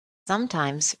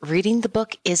Sometimes reading the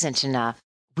book isn't enough.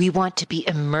 We want to be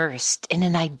immersed in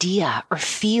an idea or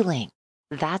feeling.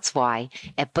 That's why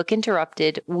at Book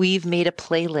Interrupted, we've made a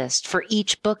playlist for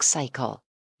each book cycle.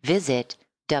 Visit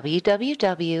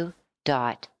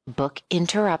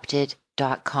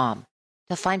www.bookinterrupted.com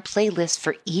to find playlists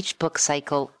for each book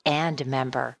cycle and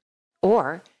member.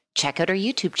 Or check out our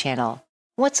YouTube channel.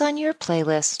 What's on your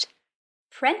playlist?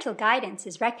 Parental guidance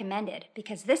is recommended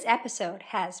because this episode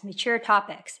has mature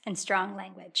topics and strong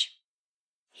language.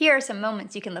 Here are some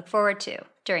moments you can look forward to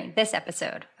during this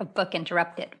episode of Book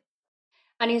Interrupted.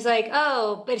 And he's like,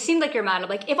 oh, but it seemed like you're mad. I'm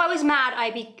like, if I was mad,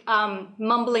 I'd be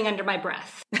mumbling under my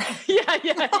breath. Yeah.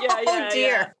 Oh,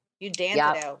 dear. Yeah. You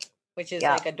dance it out, which is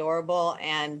like adorable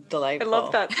and delightful. I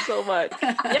love that so much.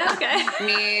 Yeah, okay.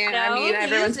 I mean,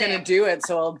 everyone's going to do it,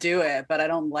 so I'll do it, but I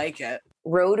don't like it.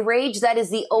 Road rage, that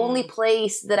is the only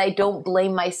place that I don't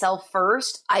blame myself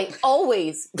first. I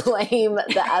always blame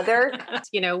the other.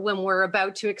 When we're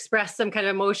about to express some kind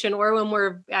of emotion or when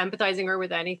we're empathizing or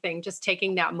with anything, just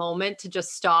taking that moment to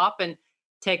just stop and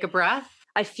take a breath.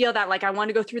 I feel that I want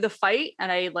to go through the fight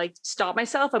and I stop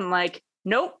myself. I'm like,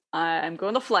 nope, I'm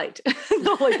going to flight.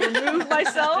 Remove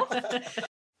myself.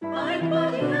 Mind,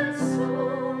 body, and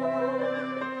soul.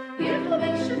 The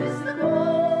inflammation is the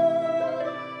goal.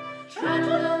 Try to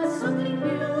learn something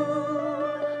new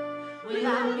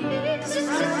without being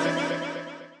distracted.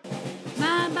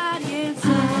 Mind, body, and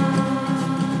soul.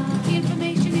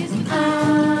 Information is the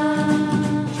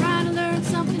goal. Try to learn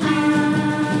something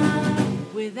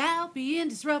new without being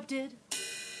disrupted.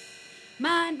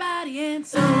 Mind, body, and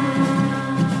soul.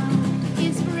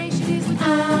 Inspiration is the goal.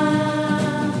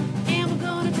 And we're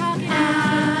gonna talk it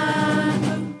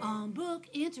out on Book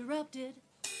Interrupted.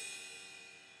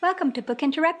 Welcome to Book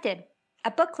Interrupted, a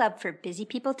book club for busy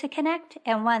people to connect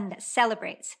and one that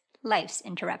celebrates life's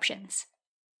interruptions.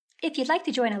 If you'd like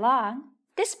to join along,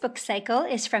 this book cycle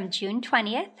is from June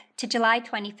 20th to July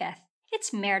 25th.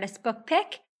 It's Meredith's book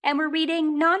pick, and we're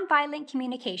reading Nonviolent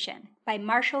Communication by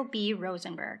Marshall B.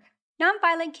 Rosenberg.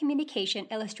 Nonviolent communication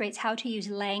illustrates how to use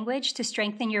language to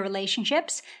strengthen your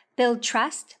relationships, build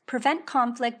trust, prevent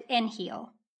conflict, and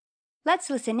heal.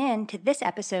 Let's listen in to this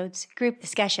episode's group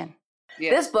discussion.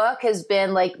 Yeah. This book has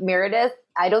been Meredith,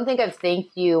 I don't think I've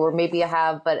thanked you, or maybe I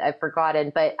have, but I've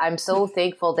forgotten. But I'm so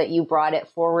thankful that you brought it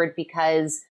forward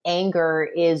because anger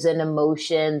is an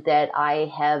emotion that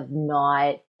I have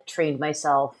not trained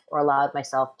myself or allowed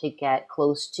myself to get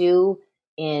close to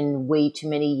in way too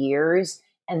many years.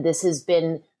 And this has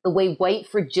been the way white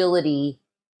fragility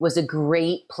was a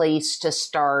great place to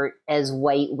start as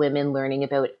white women learning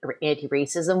about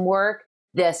anti-racism work.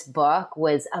 This book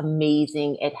was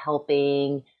amazing at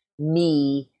helping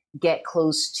me get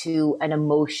close to an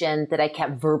emotion that I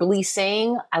kept verbally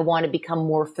saying I want to become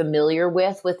more familiar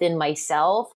with within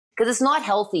myself. Because it's not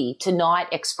healthy to not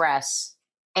express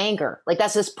anger.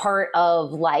 That's just part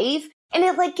of life. And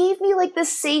it gave me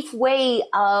this safe way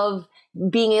of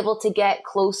being able to get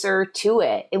closer to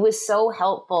it. It was so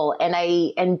helpful.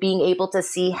 And being able to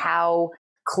see how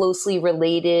closely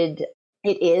related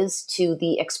it is to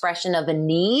the expression of a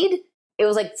need. It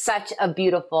was such a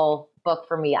beautiful book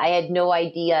for me. I had no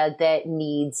idea that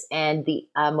needs and the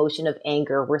emotion of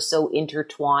anger were so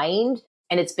intertwined.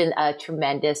 And it's been a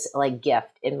tremendous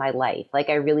gift in my life.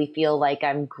 I really feel like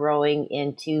I'm growing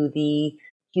into the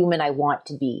human I want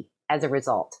to be as a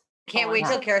result. Can't wait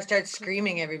till Kara starts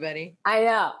screaming, everybody. I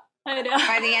know.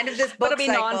 By the end of this book It'll be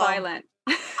cycle, nonviolent.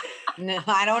 No,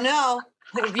 I don't know.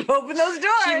 If you open those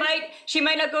doors. She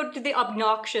might not go to the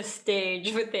obnoxious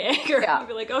stage with the anger. Yeah. You'll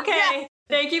be like, okay,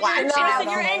 thank you for expressing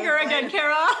your anger again,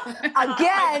 Kara.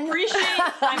 Again.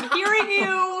 I'm hearing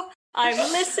you. I'm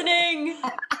listening.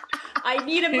 I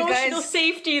need emotional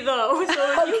safety though.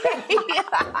 So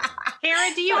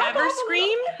Kara, do you ever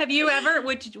scream? Have you ever,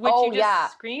 would you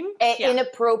just scream?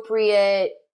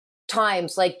 Inappropriate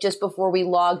times, just before we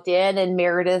logged in and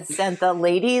Meredith sent the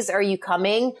ladies, are you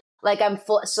coming? I'm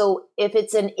full. So if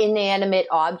it's an inanimate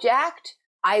object,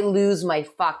 I lose my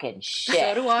fucking shit.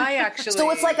 So do I, actually. So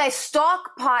it's I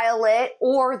stockpile it,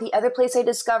 or the other place I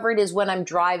discovered is when I'm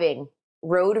driving.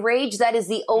 Road rage, that is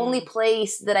the only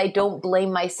place that I don't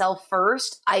blame myself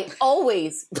first. I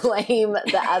always blame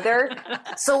the other.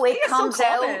 So it comes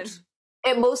out,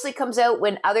 it mostly comes out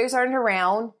when others aren't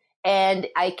around and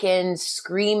I can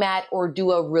scream at or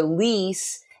do a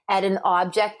release at an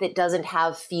object that doesn't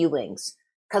have feelings.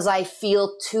 Because I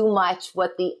feel too much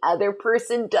what the other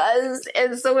person does.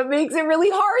 And so it makes it really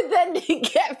hard then to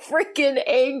get freaking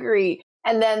angry.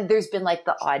 And then there's been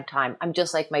the odd time. I'm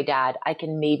just like my dad. I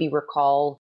can maybe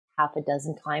recall half a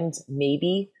dozen times,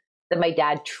 maybe, that my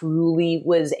dad truly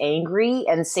was angry,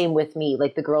 and same with me.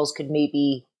 Like the girls could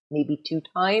maybe 2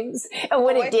 times, and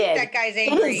when I it think did, that guy's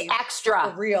it angry is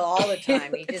extra for real all the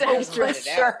time. He it's just doesn't for let it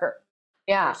out. sure.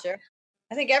 Yeah, For sure.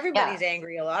 I think everybody's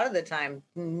angry a lot of the time.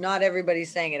 Not everybody's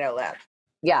saying it out loud.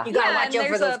 yeah. You gotta Yeah, watch and out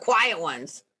for there's those quiet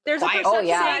ones. There's Quiet. a perception Oh,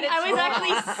 yeah. that it's I was wrong,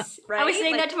 actually, right? I was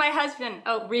saying Like, that to my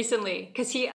husband recently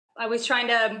because I was trying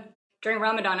to, during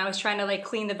Ramadan, I was trying to like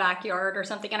clean the backyard or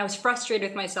something, and I was frustrated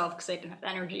with myself because I didn't have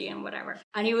energy and whatever.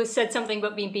 And he said something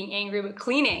about me being angry with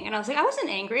cleaning, and I was like, I wasn't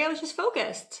angry, I was just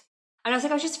focused. And I was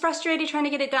like, I was just frustrated trying to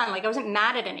get it done. Like I wasn't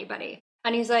mad at anybody.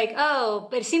 And he's like, oh,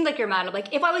 but it seemed like you're mad. I'm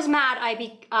like, if I was mad, I'd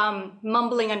be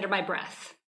mumbling under my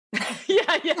breath. yeah.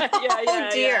 Oh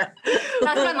dear.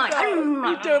 That's what I'm like.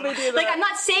 You totally do that. Like I'm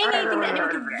not saying anything that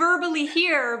anyone could verbally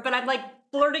hear, but I'm like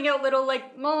blurting out little like,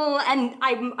 and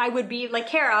I would be like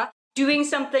Kara doing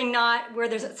something not where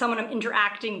there's someone I'm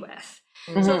interacting with.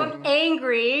 Mm-hmm. So if I'm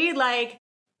angry, like,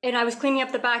 and I was cleaning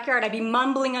up the backyard, I'd be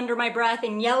mumbling under my breath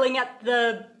and yelling at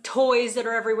the toys that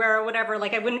are everywhere or whatever.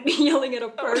 Like I wouldn't be yelling at a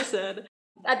person.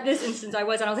 At this instance, I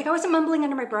was like, I wasn't mumbling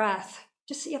under my breath.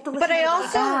 Just you have to listen. But I to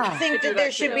also that. think that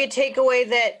there should be a takeaway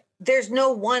that there's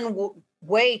no one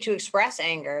way to express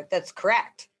anger that's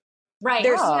correct. Right.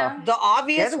 There's Oh. the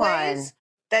obvious Good one. ways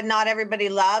that not everybody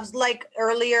loves. Like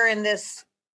earlier in this,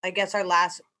 I guess our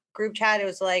last group chat, it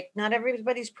was like, not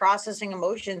everybody's processing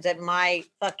emotions at my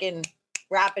fucking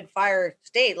rapid fire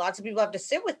state. Lots of people have to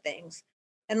sit with things.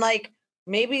 And like,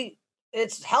 maybe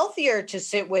it's healthier to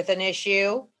sit with an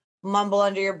issue, mumble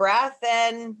under your breath,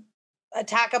 and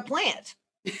attack a plant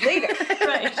later.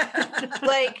 Right.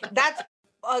 Like that's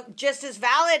just as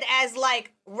valid as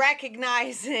like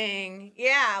recognizing,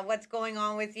 what's going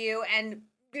on with you and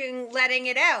letting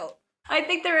it out. I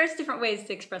think there is different ways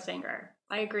to express anger.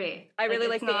 I agree. I really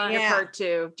like it's the not- anger part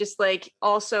too. Just like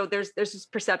also there's this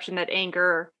perception that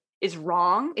anger is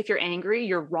wrong. If you're angry,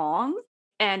 you're wrong.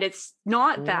 And it's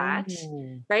not that,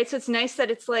 right? So it's nice that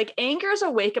it's like anger is a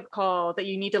wake-up call that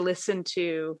you need to listen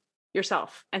to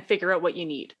yourself and figure out what you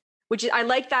need. Which is, I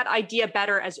like that idea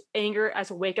better as anger as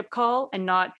a wake-up call and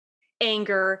not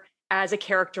anger as a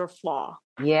character flaw.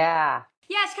 Yeah.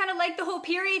 Yeah, it's kind of like the whole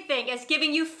period thing. It's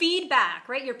giving you feedback,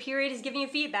 right? Your period is giving you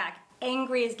feedback.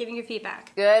 Angry is giving you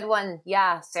feedback. Good one.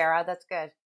 Yeah, Sarah, that's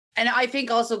good. And I think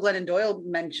also Glennon Doyle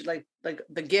mentioned like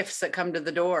the gifts that come to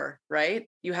the door, right?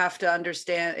 You have to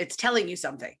understand it's telling you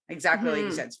something. Exactly like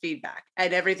you said, it's feedback.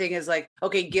 And everything is like,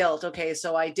 okay, guilt. Okay,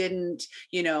 so I didn't,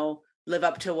 live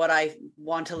up to what I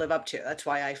want to live up to. That's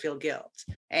why I feel guilt.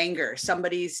 Anger,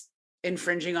 somebody's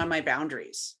infringing on my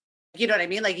boundaries. You know what I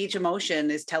mean? Like each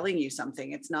emotion is telling you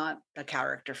something. It's not a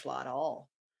character flaw at all.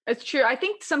 It's true. I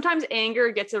think sometimes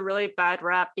anger gets a really bad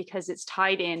rap because it's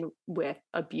tied in with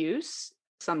abuse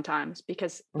sometimes,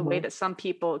 because the way that some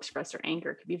people express their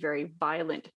anger could be very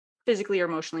violent, physically or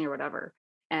emotionally or whatever.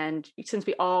 And since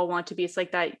we all want to be, it's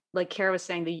like that, like Kara was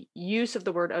saying, the use of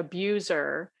the word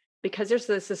abuser, because there's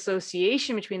this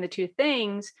association between the two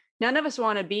things, none of us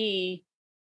want to be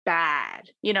bad,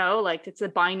 like it's a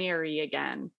binary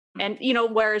again. And,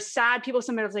 whereas sad people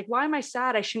sometimes like, why am I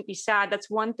sad? I shouldn't be sad. That's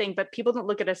one thing. But people don't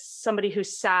look at somebody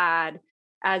who's sad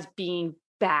as being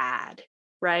bad.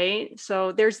 Right.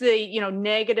 So there's the,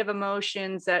 negative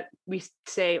emotions that we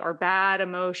say are bad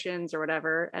emotions or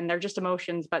whatever, and they're just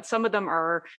emotions, but some of them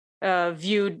are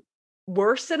viewed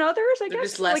worse than others, I They're guess.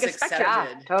 just less like a spectrum.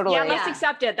 accepted. Totally. Yeah, less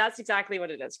accepted. That's exactly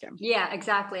what it is, Kim. Yeah,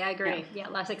 exactly. I agree. Yeah,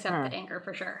 less accepted anger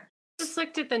for sure. Just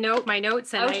looked at my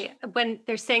notes, and when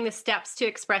they're saying the steps to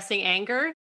expressing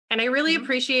anger, and I really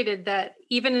appreciated that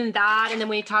even in that. And then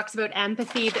when he talks about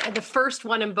empathy, the first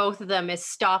one in both of them is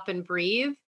stop and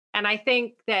breathe. And I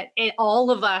think that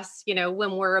all of us,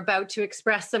 when we're about to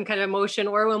express some kind of emotion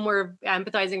or when we're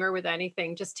empathizing or with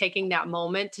anything, just taking that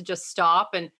moment to just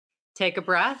stop and take a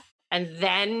breath and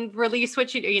then release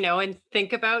what and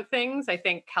think about things, I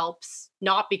think helps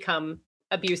not become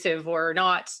abusive or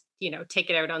not, take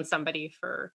it out on somebody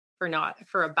for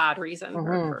a bad reason.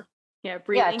 Or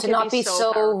breathing to can not be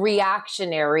so powerful.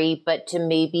 reactionary, but to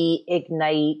maybe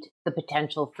ignite the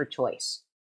potential for choice.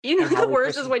 The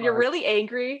worst is when you're really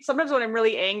angry. Sometimes when I'm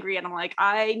really angry and I'm like,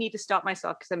 I need to stop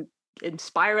myself because I'm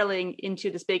spiraling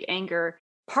into this big anger.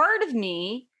 Part of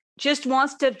me just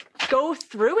wants to go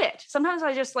through it. Sometimes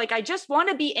I just want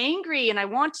to be angry and I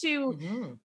want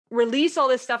to release all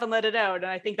this stuff and let it out.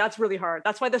 And I think that's really hard.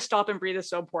 That's why the stop and breathe is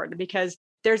so important, because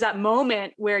there's that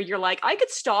moment where you're like, I could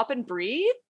stop and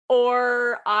breathe,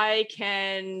 or I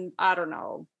can, I don't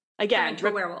know, again, Turn into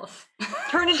a werewolf.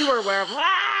 Turn into a werewolf.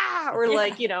 Or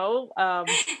like,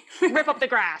 rip up the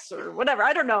grass or whatever.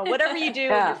 I don't know. Whatever you do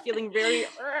when you're feeling very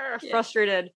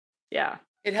frustrated. Yeah.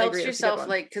 It I helps agree, that's a good yourself, one.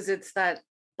 like, because it's that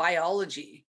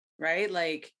biology, right?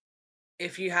 Like,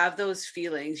 if you have those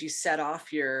feelings, you set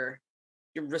off your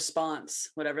response,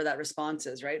 whatever that response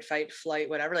is, right? Fight, flight,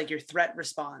 whatever, like your threat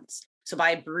response. So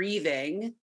by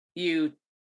breathing, you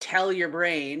tell your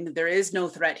brain there is no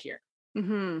threat here.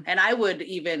 Mhm. And I would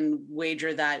even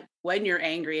wager that when you're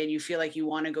angry and you feel like you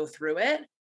want to go through it,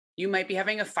 you might be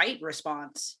having a fight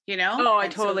response, you know? Oh, I'm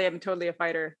totally a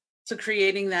fighter. So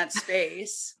creating that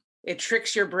space, it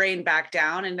tricks your brain back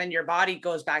down, and then your body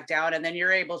goes back down, and then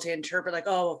you're able to interpret like,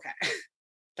 oh, okay.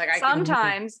 Like I can,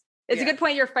 Sometimes it's a Yeah. good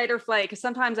point, your fight or flight, because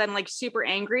sometimes I'm like super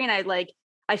angry and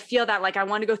I feel that like I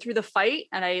want to go through the fight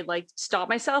and I like stop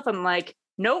myself. I'm like,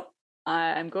 nope,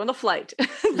 I'm going to flight.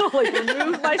 I'll like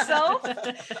remove myself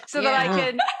so that I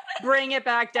can bring it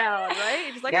back down,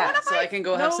 right? It's like, I want to so I can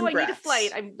go have some I need a breaths.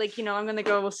 flight. I'm like, I'm going to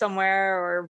go somewhere,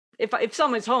 or if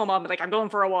someone's home, I'm like, I'm going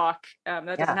for a walk. That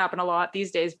doesn't happen a lot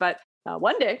these days, but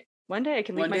one day I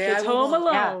can leave One my day kids I will home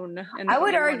walk. alone. And I that'll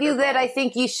would be argue that I wonderful.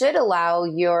 think you should allow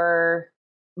your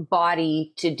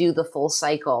body to do the full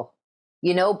cycle,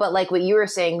 but like what you were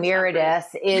saying,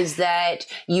 Meredith, is that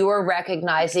you are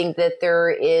recognizing that there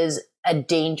is a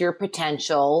danger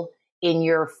potential in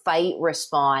your fight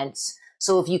response.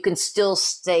 So if you can still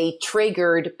stay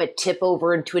triggered, but tip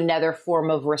over into another form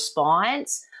of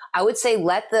response, I would say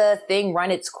let the thing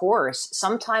run its course.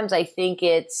 Sometimes I think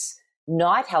it's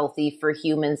not healthy for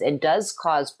humans and does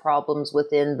cause problems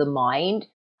within the mind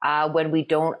when we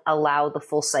don't allow the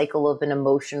full cycle of an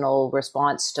emotional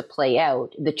response to play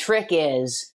out. The trick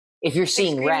is if you're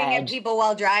seeing Screaming red. at people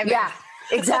while driving. Yeah,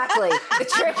 exactly. The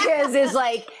trick is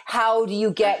like, how do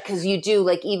you get, because you do,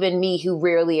 like even me who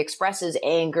rarely expresses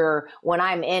anger, when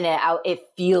I'm in it, it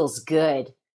feels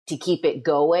good to keep it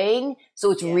going. So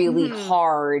it's really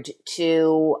hard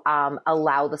to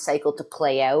allow the cycle to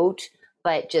play out,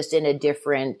 but just in a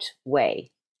different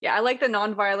way. Yeah, I like the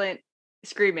nonviolent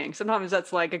screaming. Sometimes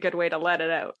that's like a good way to let it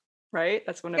out, right?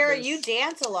 That's one of Kara, those. you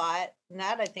dance a lot, and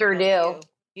that I think Sure that's do.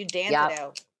 You dance Yep. it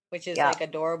out, which is Yep. like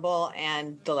adorable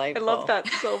and I delightful. love that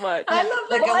so much. I love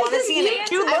that. Like I Why want to does see an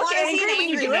dance- You I look want to see angry an when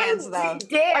you angry do it? dance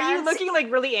though. Dance. Are you looking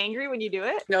like really angry when you do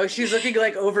it? No, she's looking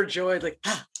like overjoyed, like,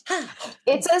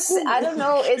 I don't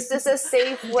know, it's just a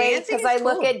safe way, Dancing because is I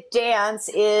look cool. at dance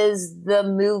is the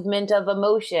movement of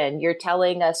emotion. You're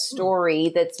telling a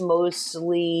story that's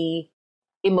mostly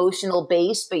emotional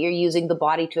based, but you're using the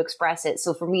body to express it.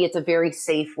 So for me, it's a very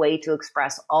safe way to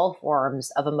express all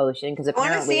forms of emotion, because I want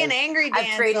to apparently see an angry dance.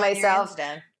 I've trained on your myself.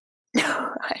 Insta. I don't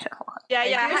want Yeah,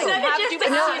 yeah, Have, so have, just do a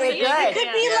No, silly it angry could. It could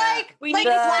dance. be Yeah. like We like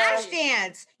need a the- flash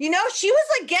dance. She was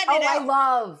like getting Oh, it I out.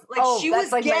 love. Like she that's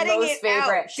was like my getting most it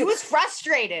favorite. out. She was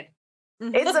frustrated.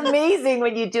 It's amazing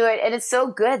when you do it, and it's so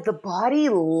good. The body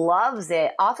loves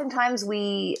it. Oftentimes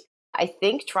I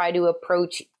think, try to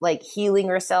approach like healing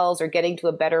ourselves or getting to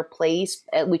a better place.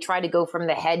 We try to go from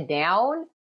the head down.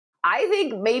 I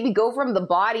think maybe go from the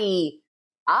body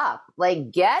up.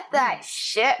 Like get that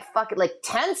shit fucking, like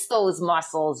tense those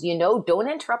muscles, don't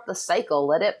interrupt the cycle.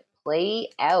 Let it play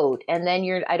out. And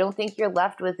then I don't think you're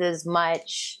left with as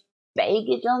much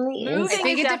baggage on the Moving inside. I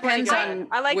think is it definitely depends good. on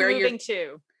I like where you're- moving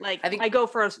too. Like I think- I go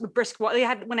for a brisk walk.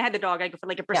 When I had the dog, I go for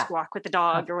like a brisk walk with the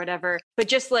dog or whatever. But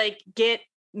just like get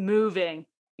moving,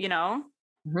 I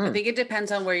Mhm. think it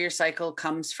depends on where your cycle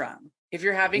comes from. If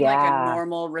you're having like Yeah. a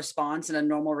normal response and a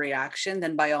normal reaction,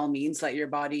 then by all means let your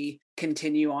body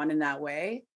continue on in that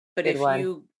way. But Good if one.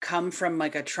 you come from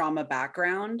like a trauma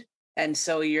background, and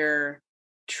so your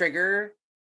trigger,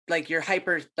 like you're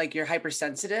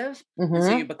hypersensitive, and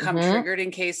so you become triggered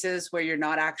in cases where you're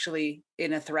not actually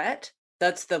in a threat,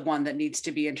 that's the one that needs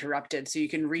to be interrupted, so you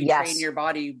can retrain Yes. your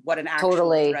body what an actual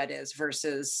Totally. threat is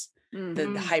versus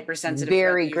Mm-hmm. the hypersensitive threat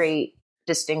Very that you've- great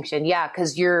distinction. Yeah,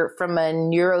 because you're, from a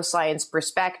neuroscience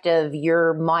perspective,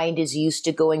 your mind is used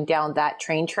to going down that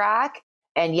train track.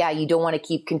 And yeah, you don't want to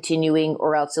keep continuing,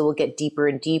 or else it will get deeper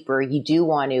and deeper. You do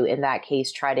want to, in that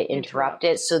case, try to interrupt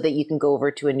it so that you can go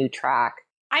over to a new track.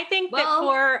 I think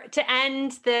Well- that to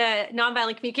end the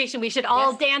nonviolent communication, we should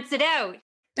all dance it out.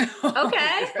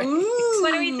 Okay.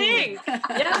 What do we think?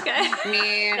 Yeah, okay.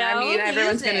 I No mean,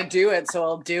 everyone's music. gonna do it, so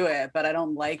I'll do it, but I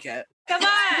don't like it. Come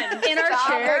on. In our Stop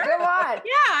chair. it, come on.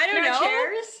 Yeah, I don't In our know.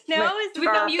 chairs? No, is we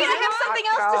got music? I have something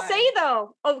else to say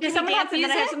though. Oh, can someone someone have have and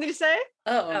then I have music? something to say?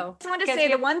 Oh, Oh. I just wanted to Because say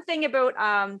you- the one thing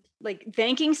about like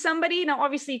thanking somebody. Now,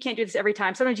 obviously, you can't do this every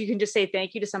time. Sometimes you can just say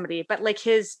thank you to somebody, but like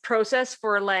his process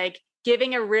for like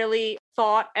giving a really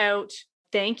thought out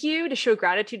thank you to show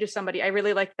gratitude to somebody, I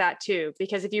really like that too.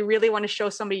 Because if you really want to show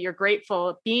somebody you're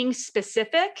grateful, being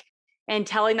specific and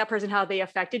telling that person how they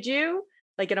affected you,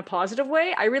 like in a positive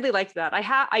way. I really like that.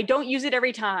 I don't use it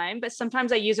every time, but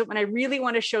sometimes I use it when I really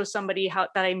want to show somebody how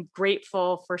that I'm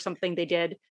grateful for something they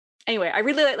did. Anyway, I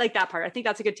really like that part. I think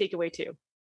that's a good takeaway too.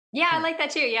 Yeah, I like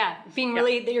that too. Yeah. Being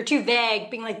really, you're too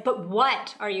vague, being like, but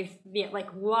what are you, like,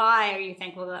 why are you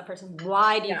thankful to that person?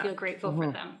 Why do you feel grateful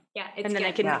for them? Yeah. It's And then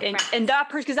I good. can, and that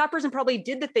person, because that person probably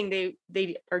did the thing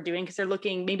they are doing because they're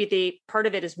looking, maybe part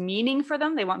of it is meaning for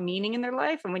them. They want meaning in their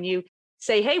life. And when you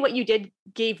say, hey, what you did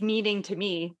gave meaning to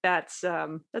me, that's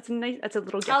a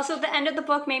little gift. Also, the end of the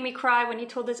book made me cry when he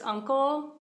told his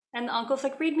uncle. And the uncle's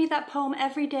like, read me that poem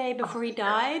every day before he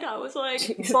died. I was like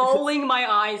bawling my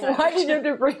eyes out. Why did you have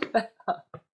to bring that up?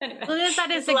 Anyway,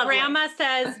 That is it's the lovely. grandma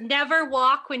says, never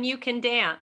walk when you can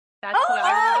dance. That's what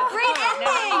I Oh, wrote. great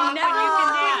ending! Never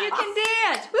walk when You can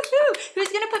dance. Woohoo! Who's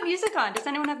gonna put music on? Does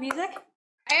anyone have music?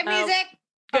 I have music.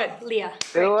 Good. Leah.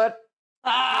 Do it.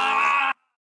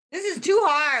 This is too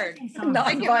hard.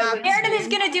 Meredith is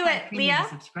gonna do it. Leah.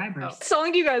 What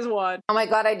song do you guys want? Oh my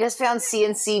God, I just found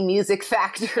CNC Music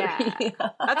Factory. Yeah.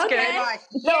 That's Okay.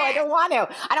 good. No, I don't want to.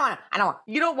 I don't want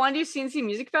You don't want to do CNC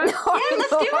Music Fest? Yeah, let's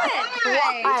do it.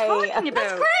 Why? Talking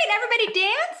That's about. great. Everybody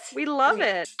dance. We love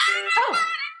it.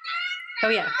 Oh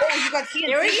yeah. Oh, you got CNC.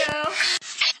 There we go.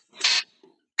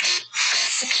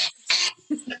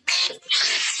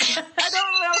 I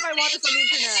don't know if I want this on the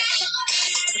internet.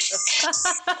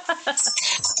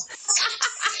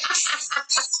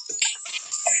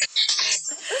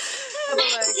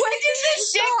 When did this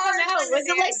shit come out? Was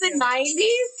it like the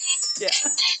 90s? Yeah.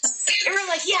 They were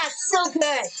like, yeah, it's so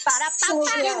good. So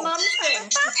good. Your mom's thing.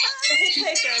 The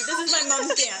hitchhiker. This is my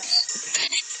mom's dance.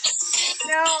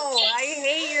 No, I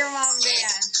hate your mom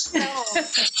dance. No.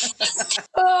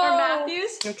 Or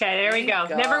Matthews. Okay, there we go.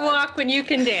 God. Never walk when you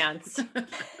can dance.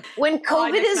 When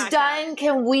COVID just is smacked done,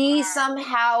 can we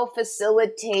somehow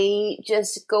facilitate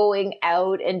just going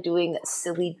out and doing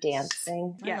silly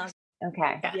dancing? Yes.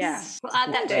 Okay. Yes. We'll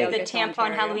add that Okay. to the Get to tampon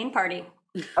Ontario. Halloween party.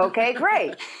 Okay,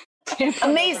 great.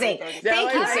 Amazing. Yeah,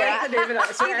 Thank you, like,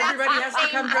 Sarah. So everybody has to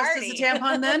come dressed as a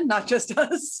tampon then, not just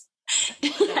us.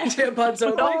 Tampons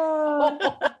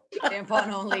only.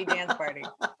 Tampon only dance party.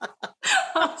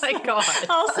 Oh my God.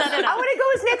 I'll set it I up. want to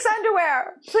go as Nick's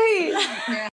underwear,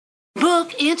 please.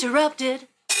 Book interrupted.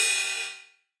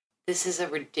 This is a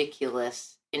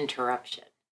ridiculous interruption.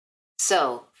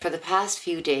 So, for the past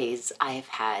few days, I have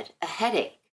had a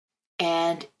headache.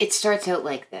 And it starts out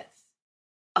like this.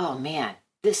 Oh man,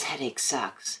 this headache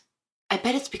sucks. I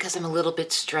bet it's because I'm a little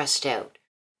bit stressed out.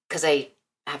 Because I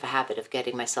have a habit of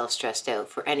getting myself stressed out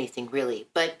for anything really.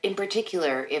 But in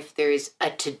particular, if there's a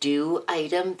to-do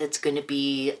item that's going to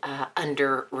be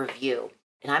under review.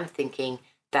 And I'm thinking,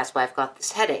 that's why I've got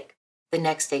this headache. The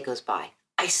next day goes by.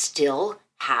 I still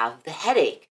have the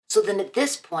headache. So then at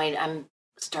this point, I'm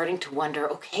starting to wonder,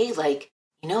 okay,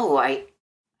 I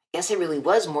guess I really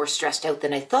was more stressed out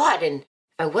than I thought. And if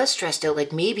I was stressed out,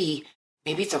 maybe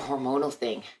it's a hormonal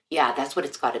thing. Yeah, that's what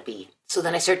it's got to be. So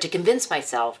then I start to convince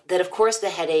myself that, of course, the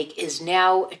headache is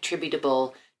now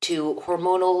attributable to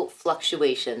hormonal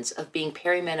fluctuations of being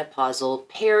perimenopausal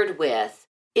paired with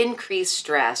increased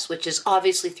stress, which is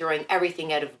obviously throwing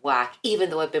everything out of whack, even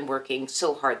though I've been working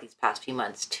so hard these past few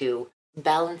months to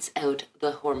balance out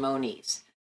the hormonies.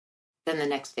 Then the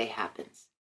next day happens,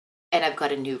 and I've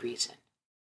got a new reason.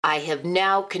 I have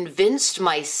now convinced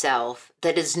myself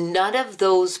that as none of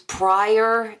those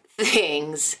prior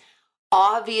things,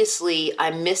 obviously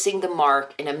I'm missing the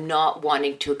mark and I'm not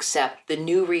wanting to accept the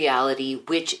new reality,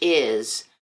 which is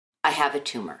I have a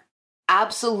tumor.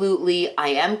 Absolutely, I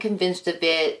am convinced of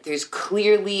it. There's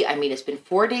clearly, it's been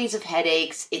 4 days of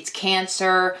headaches. It's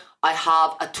cancer. I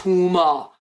have a tumor.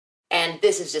 And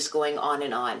this is just going on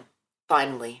and on.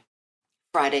 Finally,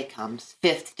 Friday comes,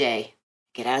 5th day.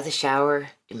 Get out of the shower,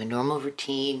 do my normal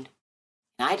routine,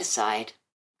 and I decide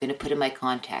I'm going to put in my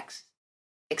contacts.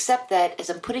 Except that as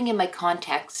I'm putting in my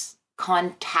contacts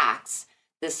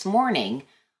this morning,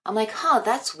 I'm like,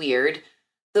 that's weird.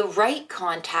 The right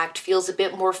contact feels a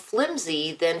bit more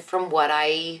flimsy than from what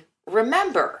I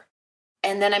remember.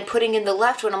 And then I'm putting in the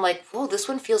left one. I'm like, whoa, this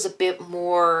one feels a bit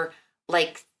more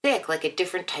thick, like a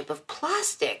different type of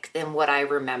plastic than what I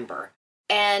remember.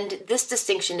 And this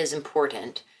distinction is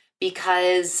important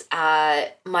because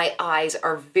my eyes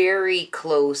are very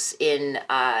close in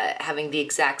having the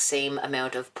exact same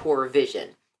amount of poor vision,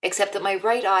 except that my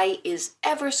right eye is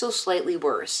ever so slightly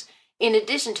worse. In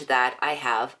addition to that, I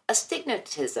have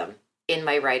astigmatism in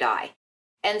my right eye.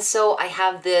 And so I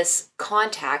have this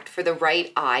contact for the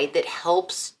right eye that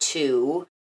helps to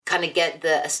kind of get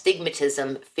the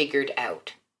astigmatism figured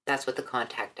out. That's what the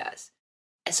contact does.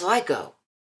 And so I go,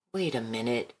 wait a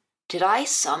minute. did I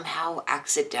somehow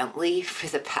accidentally for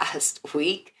the past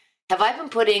week, have I been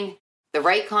putting the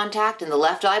right contact in the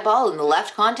left eyeball and the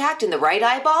left contact in the right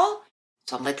eyeball?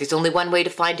 So I'm like, there's only one way to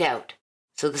find out.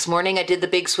 So this morning I did the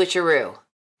big switcheroo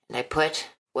and I put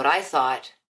what I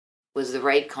thought was the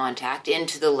right contact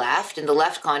into the left and the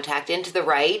left contact into the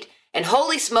right. And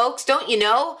holy smokes, don't you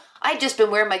know, I'd just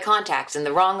been wearing my contacts in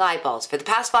the wrong eyeballs for the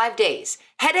past 5 days.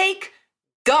 Headache,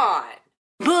 gone.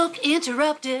 Book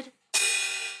interrupted.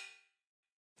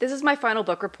 This is my final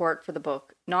book report for the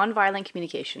book Nonviolent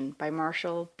Communication by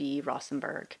Marshall B.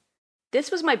 Rosenberg. This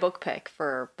was my book pick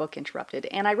for Book Interrupted,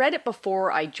 and I read it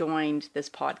before I joined this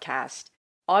podcast.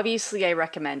 Obviously, I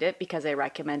recommend it because I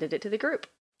recommended it to the group.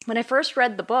 When I first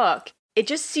read the book, it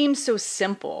just seemed so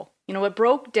simple. You know, it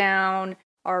broke down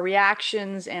our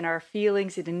reactions and our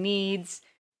feelings into needs,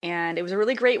 and it was a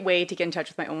really great way to get in touch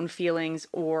with my own feelings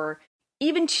or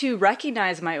even to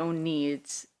recognize my own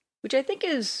needs, which I think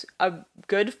is a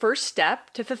good first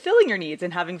step to fulfilling your needs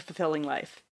and having a fulfilling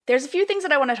life. There's a few things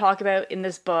that I want to talk about in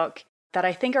this book that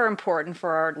I think are important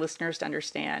for our listeners to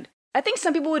understand. I think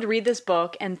some people would read this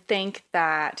book and think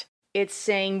that it's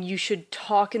saying you should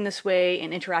talk in this way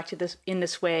and interact in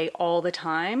this way all the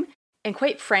time. And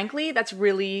quite frankly, that's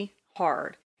really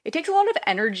hard. It takes a lot of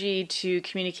energy to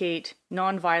communicate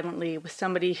non-violently with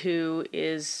somebody who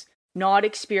is not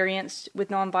experienced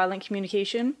with non-violent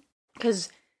communication, because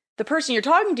the person you're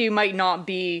talking to might not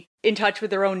be in touch with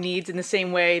their own needs in the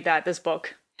same way that this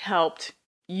book helped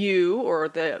you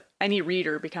or any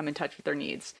reader become in touch with their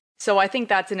needs. So I think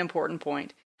that's an important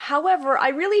point. However, I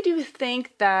really do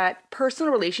think that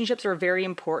personal relationships are very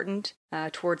important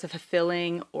towards a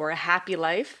fulfilling or a happy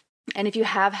life. And if you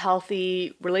have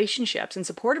healthy relationships and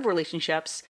supportive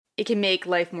relationships, it can make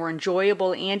life more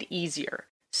enjoyable and easier.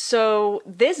 So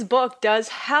this book does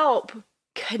help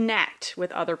connect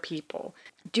with other people.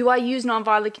 Do I use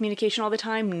nonviolent communication all the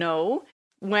time? No.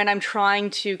 When I'm trying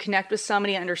to connect with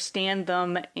somebody, understand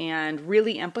them, and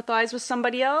really empathize with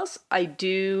somebody else, I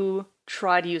do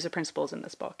try to use the principles in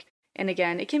this book. And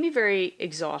again, it can be very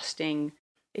exhausting.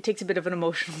 It takes a bit of an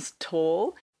emotional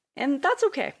toll, and that's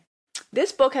okay.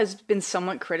 This book has been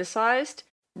somewhat criticized,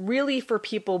 really for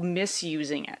people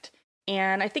misusing it.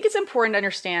 And I think it's important to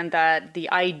understand that the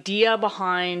idea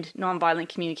behind nonviolent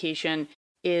communication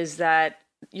is that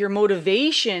your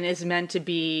motivation is meant to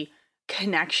be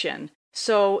connection.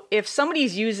 So if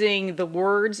somebody's using the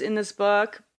words in this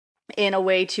book in a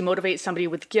way to motivate somebody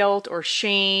with guilt or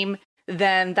shame,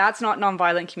 then that's not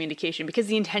nonviolent communication because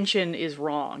the intention is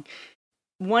wrong.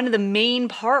 One of the main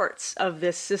parts of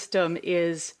this system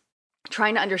is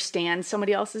trying to understand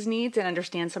somebody else's needs and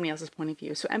understand somebody else's point of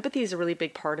view. So empathy is a really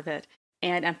big part of it,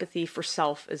 and empathy for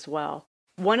self as well.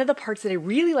 One of the parts that I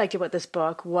really liked about this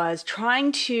book was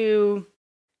trying to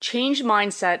change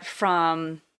mindset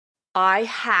from I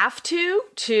have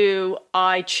to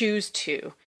I choose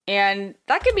to. And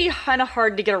that can be kind of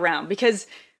hard to get around because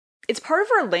it's part of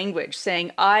our language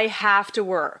saying I have to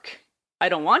work. I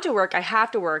don't want to work, I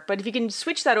have to work. But if you can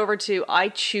switch that over to I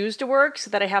choose to work so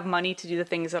that I have money to do the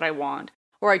things that I want,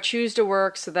 or I choose to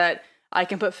work so that I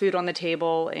can put food on the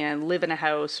table and live in a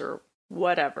house or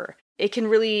whatever, it can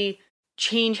really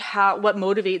change what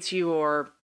motivates you or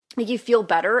make you feel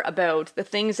better about the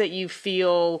things that you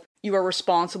feel you are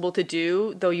responsible to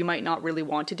do, though you might not really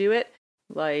want to do it.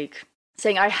 Like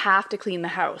saying, I have to clean the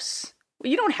house. Well,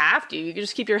 you don't have to. You can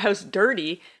just keep your house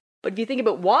dirty. But if you think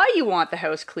about why you want the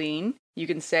house clean, you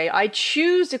can say, I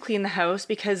choose to clean the house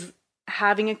because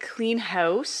having a clean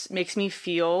house makes me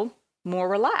feel more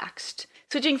relaxed.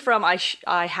 Switching from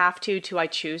I have to I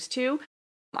choose to,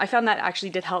 I found that actually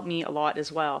did help me a lot as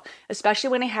well, especially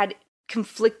when I had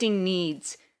conflicting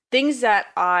needs, things that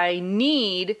I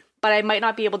need, but I might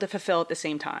not be able to fulfill at the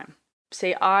same time.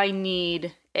 Say, I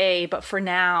need A, but for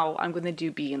now, I'm going to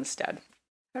do B instead.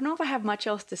 I don't know if I have much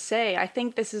else to say. I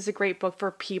think this is a great book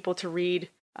for people to read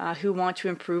who want to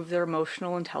improve their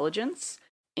emotional intelligence.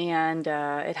 And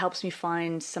it helps me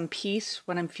find some peace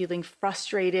when I'm feeling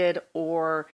frustrated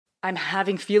or I'm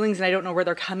having feelings and I don't know where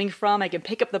they're coming from. I can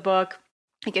pick up the book.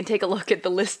 I can take a look at the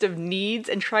list of needs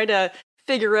and try to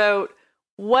figure out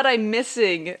what I'm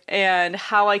missing and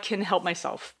how I can help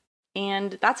myself.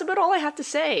 And that's about all I have to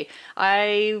say.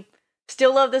 I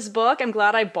still love this book. I'm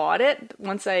glad I bought it.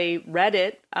 Once I read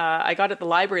it, I got it at the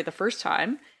library the first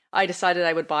time. I decided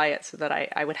I would buy it so that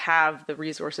I would have the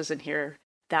resources in here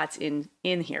that's in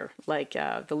here, like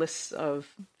the lists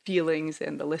of feelings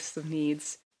and the lists of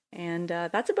needs. And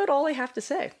that's about all I have to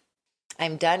say.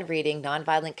 I'm done reading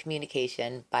Nonviolent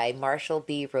Communication by Marshall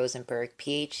B. Rosenberg,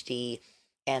 PhD,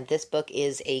 And this book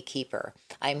is a keeper.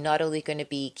 I'm not only going to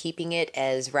be keeping it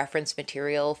as reference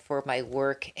material for my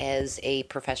work as a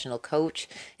professional coach,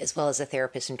 as well as a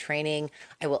therapist in training,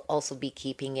 I will also be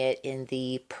keeping it in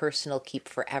the personal keep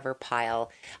forever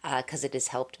pile because it has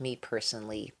helped me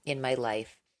personally in my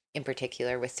life, in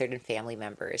particular with certain family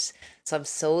members. So I'm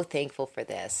so thankful for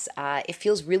this. It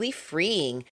feels really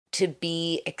freeing to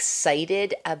be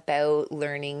excited about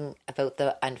learning about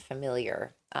the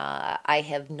unfamiliar. I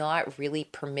have not really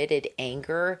permitted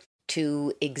anger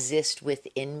to exist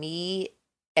within me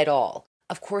at all.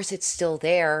 Of course, it's still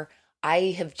there.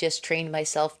 I have just trained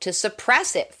myself to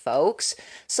suppress it, folks.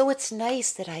 So it's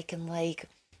nice that I can,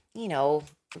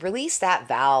 release that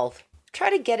valve, try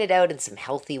to get it out in some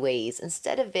healthy ways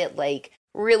instead of it,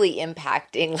 really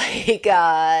impacting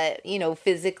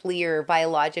physically or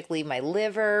biologically my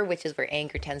liver, which is where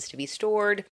anger tends to be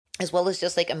stored, as well as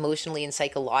just emotionally and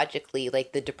psychologically,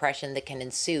 the depression that can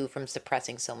ensue from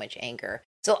suppressing so much anger.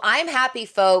 So I'm happy,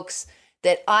 folks,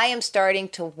 that I am starting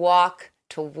to walk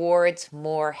towards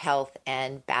more health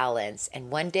and balance. And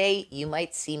one day you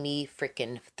might see me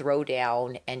freaking throw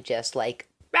down and just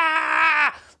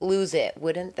lose it.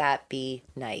 Wouldn't that be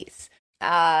nice?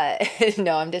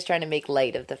 No, I'm just trying to make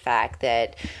light of the fact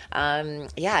that, I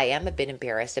am a bit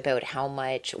embarrassed about how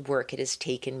much work it has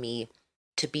taken me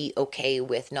to be okay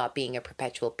with not being a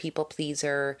perpetual people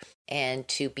pleaser and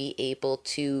to be able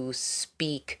to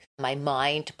speak my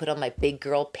mind, to put on my big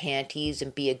girl panties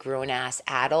and be a grown ass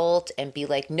adult and be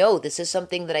like, no, this is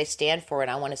something that I stand for and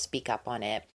I want to speak up on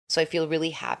it. So I feel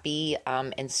really happy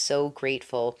and so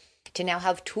grateful to now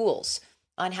have tools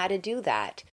on how to do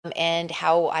that. And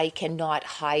how I cannot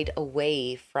hide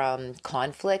away from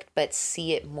conflict, but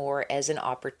see it more as an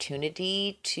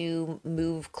opportunity to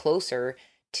move closer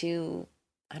to,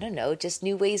 just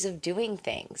new ways of doing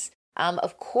things.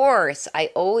 Of course, I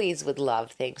always would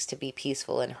love things to be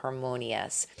peaceful and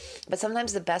harmonious, but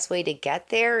sometimes the best way to get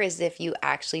there is if you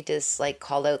actually just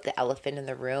call out the elephant in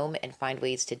the room and find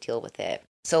ways to deal with it.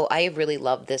 So I really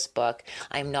love this book.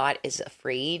 I'm not as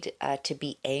afraid to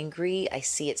be angry. I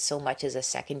see it so much as a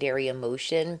secondary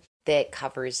emotion that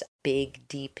covers big,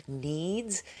 deep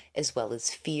needs as well as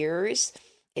fears.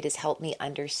 It has helped me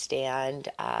understand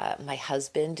my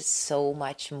husband so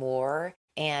much more.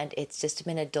 And it's just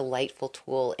been a delightful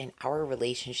tool in our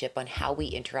relationship on how we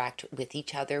interact with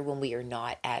each other when we are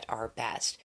not at our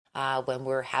best. When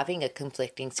we're having a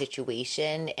conflicting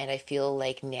situation, and I feel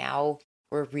like now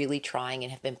we're really trying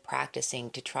and have been practicing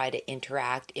to try to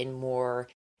interact in more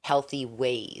healthy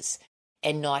ways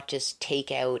and not just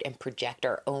take out and project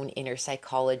our own inner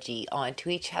psychology onto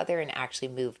each other and actually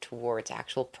move towards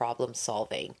actual problem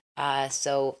solving.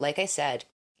 So like I said,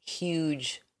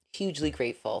 hugely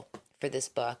grateful for this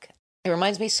book. It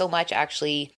reminds me so much,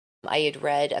 actually, I had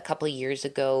read a couple of years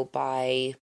ago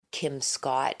by Kim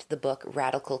Scott, the book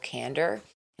Radical Candor.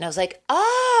 And I was like,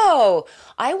 oh,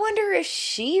 I wonder if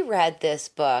she read this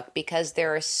book, because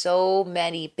there are so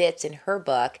many bits in her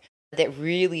book that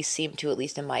really seem to, at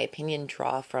least in my opinion,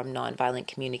 draw from nonviolent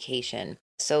communication.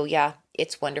 So yeah,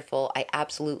 it's wonderful. I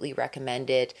absolutely recommend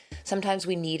it. Sometimes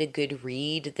we need a good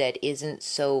read that isn't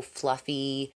so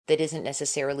fluffy, that isn't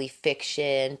necessarily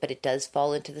fiction, but it does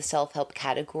fall into the self-help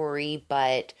category,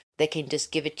 but that can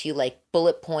just give it to you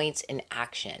bullet points and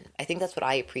action. I think that's what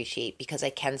I appreciate, because I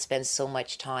can spend so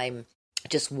much time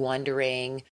just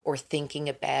wondering or thinking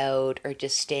about or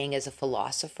just staying as a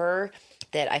philosopher,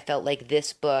 that I felt like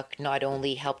this book not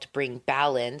only helped bring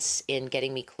balance in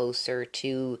getting me closer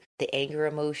to the anger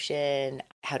emotion,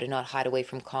 how to not hide away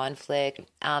from conflict,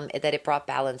 that it brought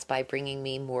balance by bringing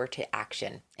me more to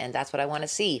action. And that's what I want to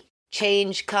see.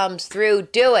 Change comes through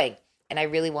doing. And I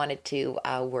really wanted to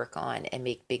work on and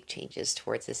make big changes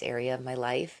towards this area of my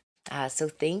life. So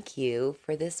thank you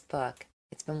for this book.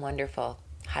 It's been wonderful.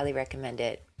 Highly recommend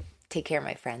it. Take care,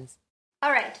 my friends.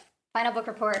 All right. Final book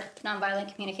report,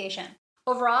 Nonviolent Communication.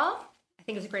 Overall, I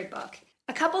think it's a great book.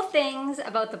 A couple things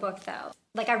about the book, though.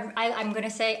 I'm going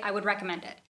to say I would recommend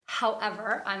it.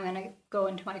 However, I'm going to go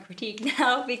into my critique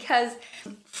now because,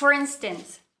 for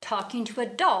instance, talking to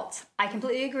adults, I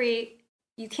completely agree.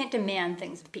 You can't demand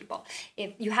things of people.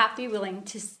 If you have to be willing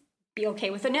to be okay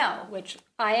with a no, which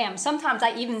I am. Sometimes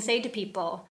I even say to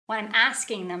people when I'm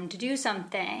asking them to do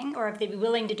something, or if they'd be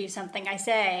willing to do something, I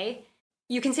say,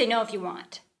 you can say no if you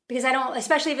want. Because I don't,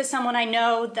 especially if it's someone I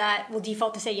know that will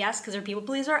default to say yes because they're a people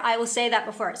pleaser, I will say that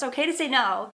before. It's okay to say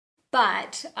no,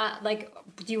 but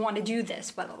do you want to do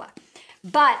this, blah, blah, blah.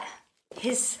 But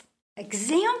his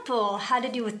example had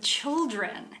to do with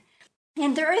children.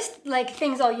 And there is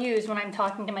things I'll use when I'm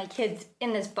talking to my kids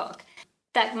in this book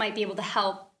that might be able to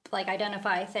help like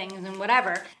identify things and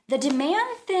whatever. The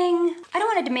demand thing, I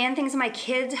don't want to demand things of my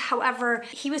kids. However,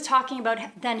 he was talking about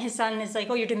then his son is like,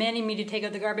 oh, you're demanding me to take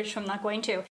out the garbage, so I'm not going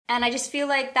to. And I just feel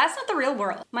like that's not the real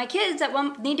world. My kids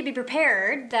need to be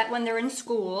prepared that when they're in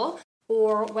school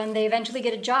or when they eventually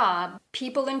get a job,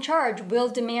 people in charge will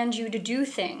demand you to do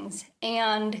things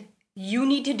and you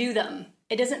need to do them.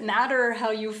 It doesn't matter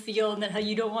how you feel and how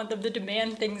you don't want them to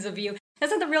demand things of you.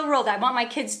 That's not the real world. I want my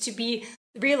kids to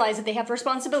realize that they have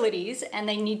responsibilities and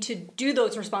they need to do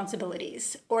those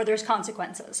responsibilities or there's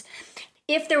consequences.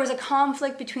 If there was a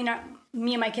conflict between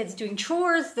me and my kids doing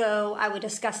chores, though, I would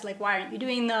discuss, like, why aren't you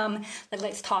doing them? Like,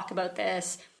 let's talk about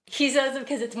this. He says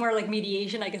because it's more like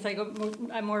mediation. I guess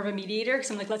I'm more of a mediator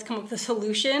because I'm like, let's come up with a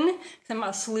solution because I'm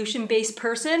a solution-based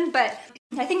person. But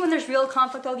I think when there's real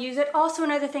conflict, I'll use it. Also,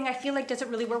 another thing I feel like doesn't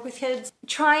really work with kids,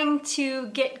 trying to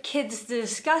get kids to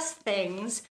discuss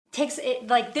things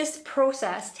this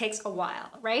process takes a while,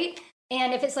 right?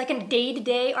 And if it's like in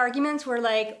day-to-day arguments where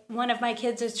like one of my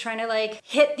kids is trying to like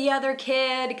hit the other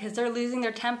kid because they're losing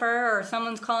their temper or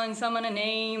someone's calling someone a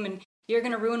name and you're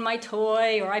going to ruin my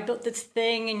toy or I built this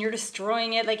thing and you're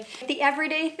destroying it. Like the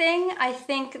everyday thing, I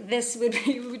think this would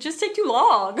just take too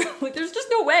long. Like there's just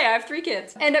no way. I have 3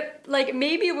 kids. And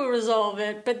maybe it will resolve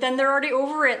it, but then they're already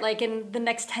over it like in the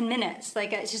next 10 minutes.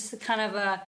 Like it's just kind of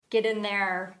a get in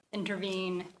there,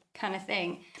 intervene kind of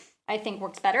thing. I think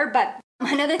works better. But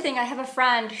another thing, I have a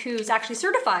friend who's actually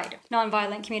certified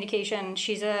nonviolent communication.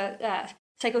 She's a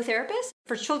psychotherapist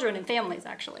for children and families,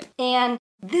 actually. And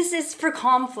this is for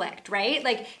conflict, right?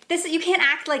 Like this, you can't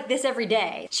act like this every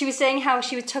day. She was saying how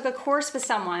she took a course with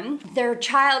someone, their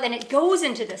child, and it goes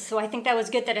into this. So I think that was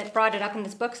good that it brought it up in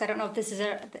this book. So I don't know if this is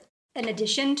an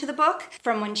addition to the book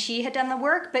from when she had done the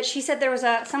work, but she said there was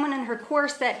someone in her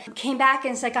course that came back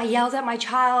and it's like, I yelled at my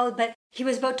child, but he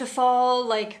was about to fall,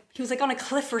 like he was like on a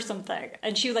cliff or something,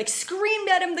 and she like screamed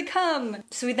at him to come.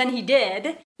 So then he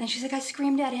did, and she's like, I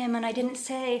screamed at him and I didn't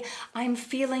say, I'm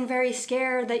feeling very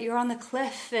scared that you're on the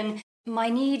cliff and my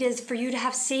need is for you to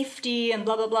have safety and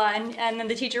blah blah blah. And then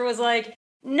the teacher was like,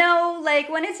 no, like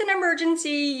when it's an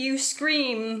emergency, you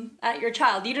scream at your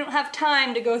child. You don't have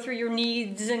time to go through your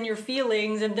needs and your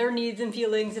feelings and their needs and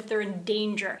feelings if they're in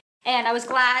danger. And I was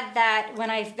glad that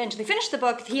when I eventually finished the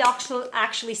book, he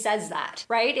actually says that,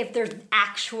 right? If there's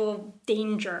actual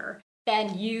danger,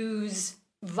 then use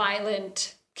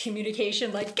violent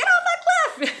communication, like get off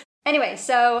that cliff. Anyway,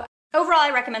 so overall,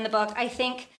 I recommend the book. I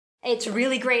think it's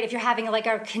really great if you're having like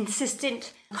a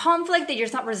consistent conflict that you're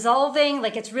just not resolving.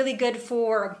 Like it's really good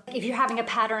for if you're having a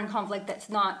pattern conflict that's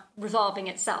not resolving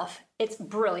itself. It's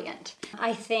brilliant.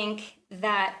 I think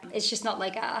that it's just not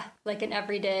like an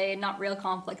everyday, not real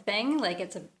conflict thing. Like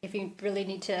if you really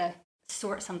need to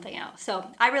sort something out. So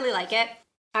I really like it.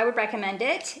 I would recommend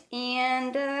it.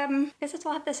 And I guess that's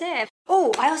all I have to say.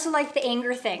 Oh, I also like the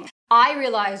anger thing. I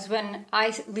realize when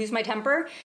I lose my temper,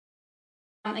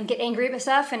 and get angry about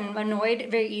stuff and annoyed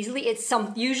very easily, it's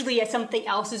usually something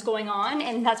else is going on,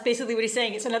 and that's basically what he's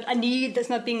saying. It's a need that's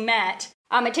not being met.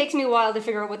 It takes me a while to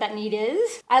figure out what that need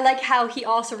is. I like how he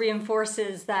also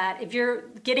reinforces that if you're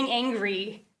getting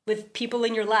angry with people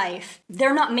in your life,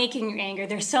 they're not making you angry.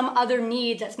 There's some other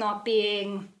need that's not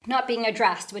being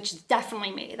addressed, which is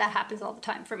definitely me. That happens all the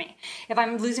time for me. If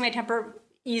I'm losing my temper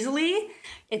easily,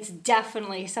 it's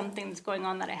definitely something that's going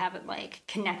on that I haven't like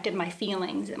connected my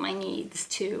feelings and my needs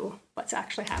to what's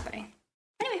actually happening.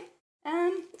 Anyway,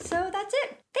 so that's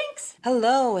it. Thanks.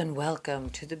 Hello and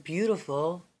welcome to the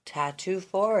beautiful Tattoo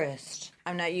Forest.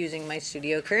 I'm not using my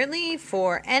studio currently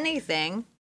for anything,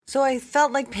 so I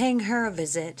felt like paying her a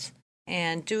visit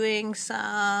and doing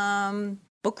some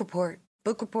book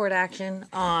report action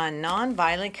on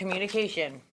nonviolent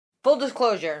communication. Full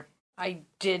disclosure, I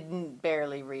didn't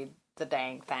barely read the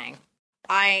dang thing.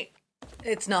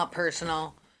 It's not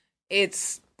personal.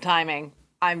 It's timing.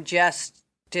 I'm just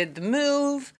did the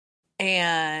move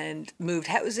and moved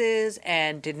houses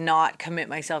and did not commit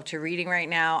myself to reading right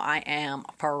now. I am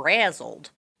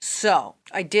frazzled. So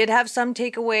I did have some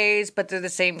takeaways, but they're the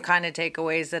same kind of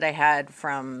takeaways that I had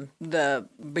from the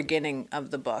beginning of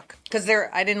the book. Because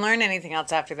I didn't learn anything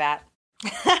else after that.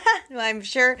 I'm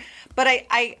sure, but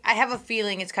I have a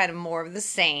feeling it's kind of more of the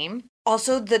same.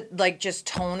 Also, the just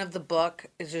tone of the book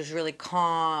is just really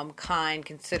calm, kind,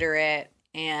 considerate,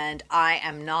 and I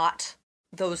am not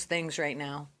those things right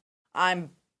now. I'm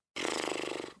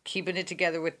keeping it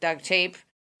together with duct tape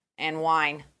and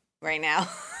wine right now.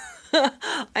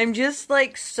 I'm just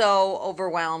so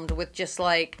overwhelmed with just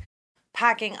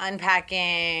packing,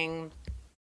 unpacking,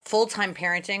 full-time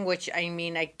parenting, which I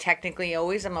mean, I technically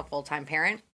always am a full-time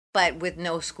parent. But with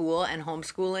no school and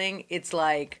homeschooling, it's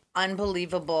like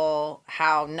unbelievable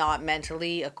how not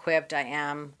mentally equipped I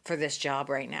am for this job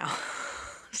right now.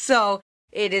 So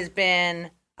it has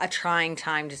been a trying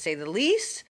time to say the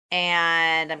least.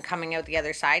 And I'm coming out the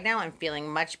other side now. I'm feeling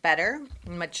much better,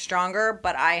 much stronger,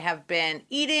 but I have been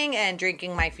eating and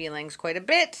drinking my feelings quite a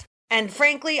bit. And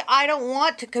frankly, I don't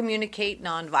want to communicate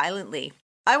non-violently.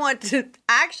 I want to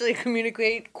actually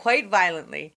communicate quite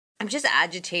violently. I'm just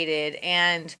agitated,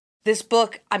 and this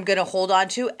book I'm going to hold on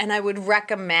to, and I would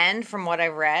recommend, from what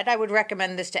I've read, I would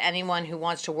recommend this to anyone who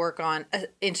wants to work on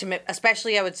intimate,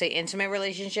 especially I would say intimate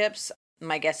relationships.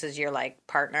 My guess is your like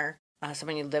partner.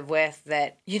 Someone you live with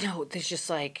that, you know, there's just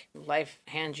like life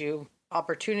hands you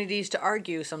opportunities to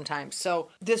argue sometimes. So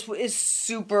this is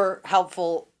super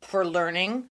helpful for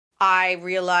learning. I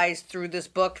realized through this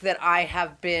book that I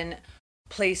have been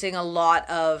placing a lot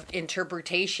of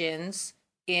interpretations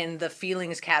in the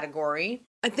feelings category.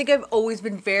 I think I've always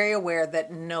been very aware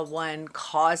that no one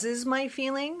causes my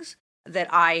feelings, that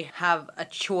I have a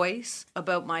choice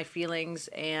about my feelings,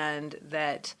 and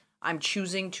that I'm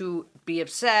choosing to be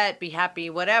upset, be happy,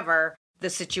 whatever.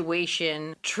 The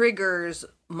situation triggers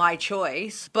my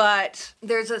choice. But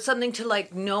there's something to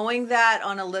like knowing that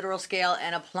on a literal scale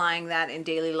and applying that in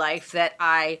daily life that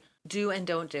I do and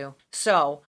don't do.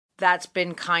 So that's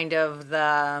been kind of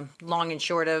the long and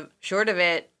short of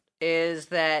it, is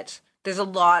that there's a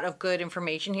lot of good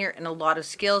information here and a lot of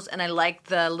skills. And I like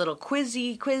the little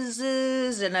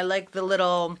quizzes, and I like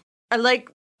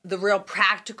the real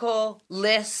practical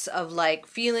lists of like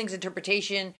feelings,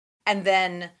 interpretation, and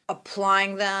then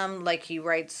applying them. Like he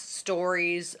writes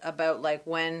stories about like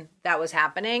when that was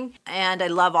happening. And I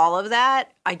love all of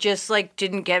that. I just like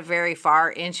didn't get very far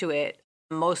into it,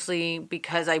 mostly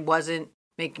because I wasn't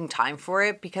making time for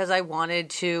it, because I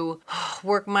wanted to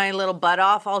work my little butt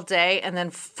off all day and then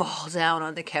fall down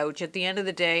on the couch at the end of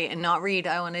the day and not read.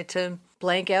 I wanted to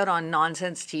blank out on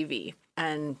nonsense TV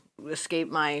and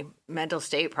escape my mental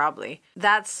state, probably.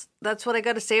 That's what I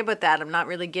got to say about that. I'm not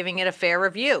really giving it a fair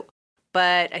review,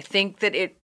 but I think that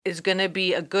it is going to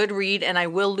be a good read, and I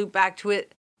will loop back to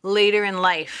it later in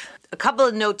life. A couple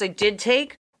of notes I did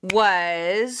take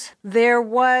was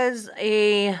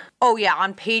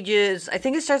on pages, I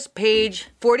think it starts page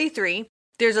 43.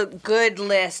 There's a good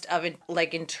list of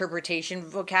like interpretation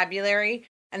vocabulary,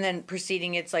 and then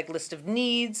preceding it's like list of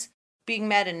needs being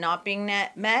met and not being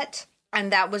met.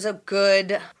 And that was a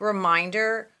good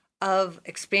reminder of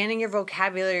expanding your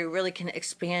vocabulary really can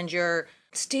expand your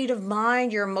state of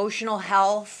mind, your emotional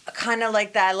health. Kind of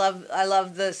like that. I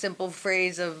love the simple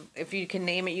phrase of if you can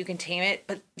name it, you can tame it.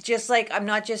 But just like, I'm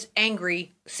not just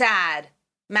angry, sad,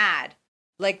 mad.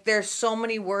 Like there's so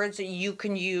many words that you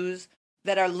can use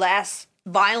that are less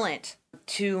violent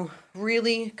to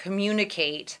really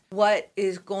communicate what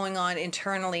is going on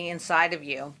internally inside of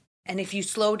you. And if you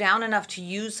slow down enough to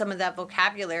use some of that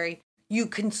vocabulary, you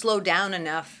can slow down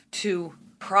enough to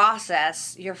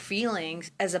process your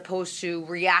feelings as opposed to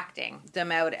reacting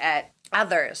them out at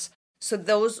others. So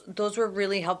those were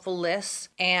really helpful lists,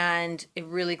 and it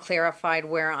really clarified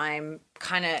where I'm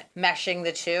kind of meshing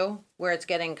the two, where it's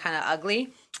getting kind of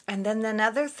ugly. And then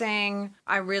another thing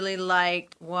I really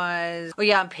liked was,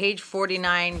 on page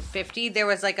 4950, there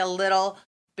was like a little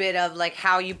bit of like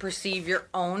how you perceive your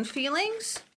own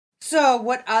feelings. So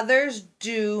what others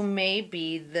do may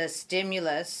be the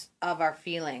stimulus of our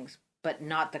feelings, but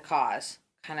not the cause.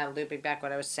 Kind of looping back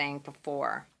what I was saying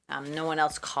before. No one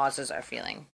else causes our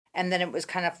feeling. And then it was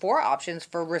kind of 4 options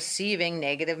for receiving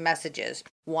negative messages.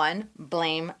 1,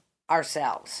 blame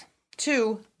ourselves.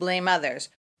 2, blame others.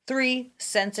 3,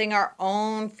 sensing our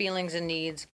own feelings and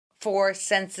needs. 4,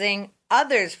 sensing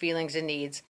others' feelings and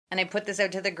needs. And I put this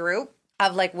out to the group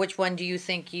of like, which one do you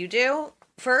think you do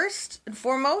first and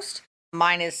foremost?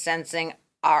 Mine is sensing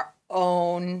our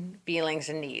own feelings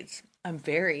and needs. I'm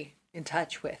very in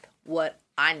touch with what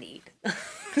I need.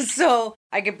 So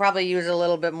I could probably use a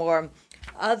little bit more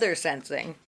other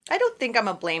sensing. I don't think I'm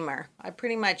a blamer. I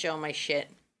pretty much own my shit.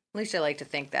 At least I like to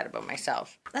think that about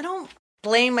myself. I don't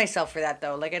blame myself for that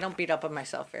though. Like I don't beat up on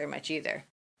myself very much either.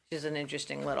 Which is an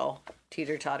interesting little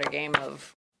teeter-totter game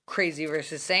of crazy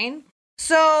versus sane.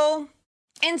 So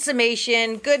in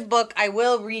summation, good book. I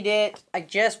will read it. I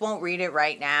just won't read it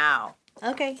right now.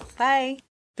 Okay, bye.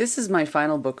 This is my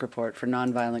final book report for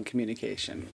Nonviolent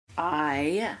Communication.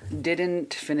 I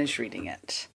didn't finish reading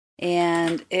it.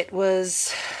 And it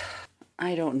was,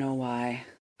 I don't know why.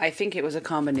 I think it was a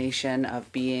combination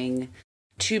of being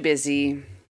too busy,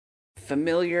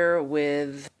 familiar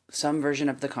with some version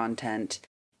of the content,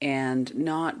 and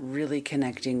not really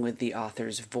connecting with the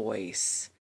author's voice.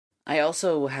 I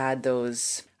also had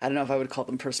those, I don't know if I would call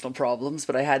them personal problems,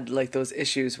 but I had like those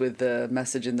issues with the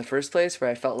message in the first place where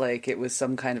I felt like it was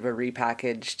some kind of a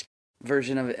repackaged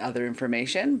version of other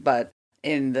information. But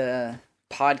in the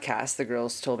podcast, the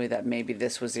girls told me that maybe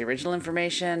this was the original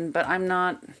information, but I'm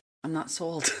not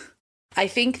sold. I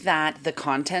think that the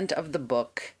content of the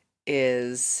book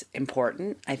is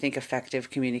important. I think effective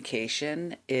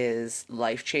communication is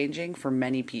life-changing for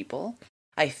many people.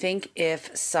 I think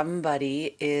if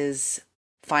somebody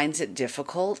finds it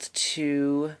difficult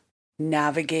to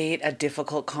navigate a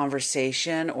difficult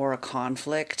conversation or a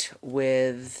conflict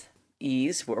with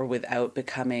ease or without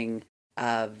becoming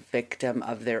a victim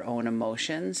of their own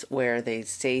emotions, where they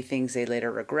say things they later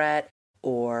regret,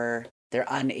 or they're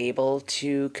unable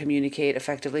to communicate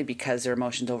effectively because their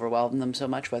emotions overwhelm them so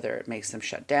much, whether it makes them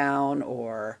shut down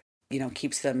or,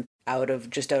 keeps them out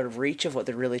of reach of what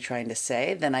they're really trying to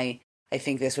say, then I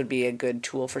think this would be a good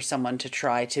tool for someone to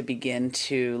try to begin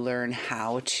to learn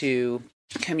how to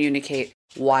communicate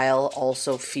while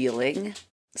also feeling.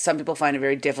 Some people find it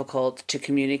very difficult to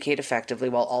communicate effectively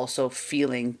while also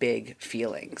feeling big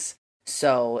feelings.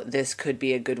 So this could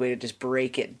be a good way to just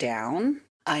break it down.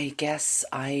 I guess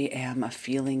I am a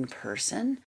feeling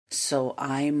person, so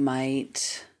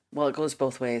it goes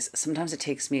both ways. Sometimes it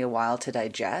takes me a while to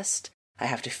digest. I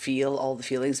have to feel all the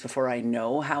feelings before I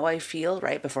know how I feel,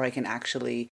 right? Before I can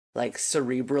actually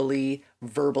cerebrally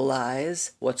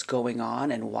verbalize what's going on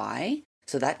and why.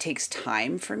 So that takes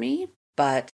time for me.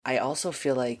 But I also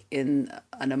feel like in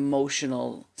an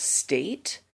emotional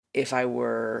state, if I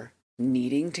were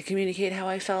needing to communicate how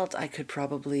I felt, I could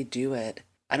probably do it.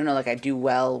 I don't know, I do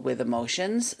well with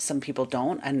emotions. Some people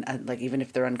don't. And even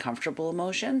if they're uncomfortable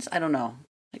emotions, I don't know.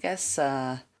 I guess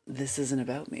this isn't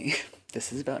about me.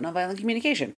 This is about nonviolent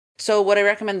communication. So would I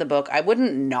recommend the book? I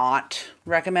wouldn't not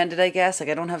recommend it, I guess.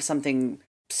 I don't have something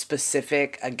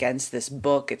specific against this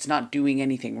book. It's not doing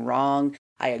anything wrong.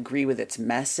 I agree with its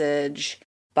message,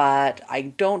 but I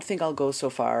don't think I'll go so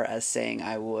far as saying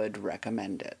I would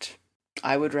recommend it.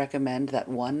 I would recommend that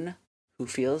one who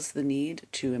feels the need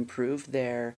to improve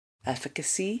their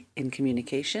efficacy in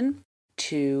communication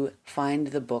to find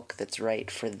the book that's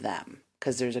right for them,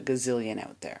 because there's a gazillion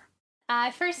out there. I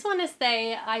first want to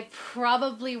say I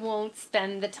probably won't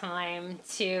spend the time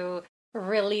to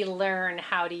really learn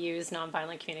how to use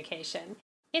nonviolent communication.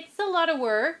 It's a lot of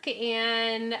work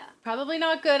and probably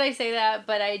not good, I say that,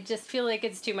 but I just feel like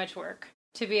it's too much work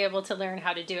to be able to learn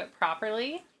how to do it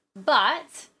properly.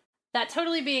 But that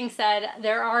totally being said,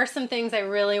 there are some things I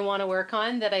really want to work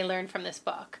on that I learned from this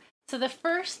book. So the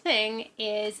first thing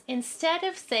is, instead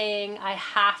of saying I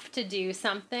have to do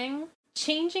something,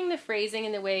 changing the phrasing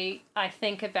and the way I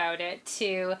think about it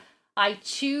to I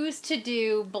choose to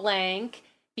do blank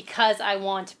because I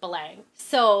want blank.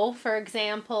 So, for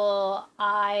example,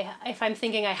 if I'm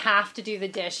thinking I have to do the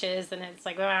dishes and it's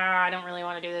I don't really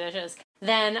want to do the dishes,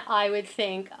 then I would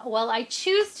think, well, I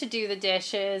choose to do the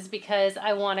dishes because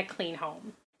I want a clean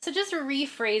home. So just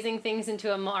rephrasing things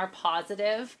into a more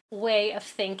positive way of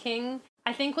thinking,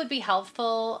 I think would be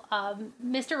helpful.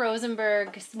 Mr.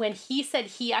 Rosenberg, when he said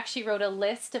he actually wrote a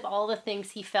list of all the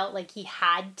things he felt like he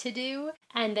had to do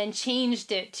and then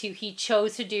changed it to he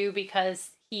chose to do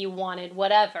because he wanted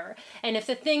whatever. And if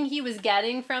the thing he was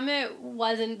getting from it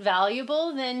wasn't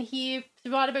valuable, then he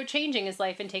thought about changing his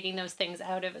life and taking those things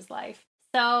out of his life.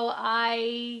 So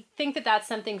I think that that's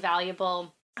something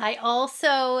valuable. I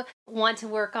also want to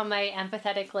work on my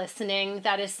empathetic listening.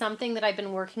 That is something that I've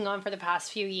been working on for the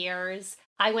past few years.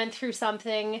 I went through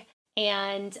something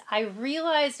and I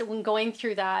realized when going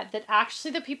through that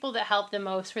actually the people that helped the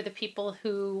most were the people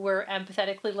who were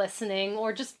empathetically listening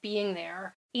or just being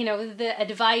there. The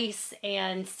advice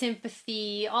and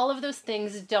sympathy, all of those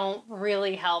things don't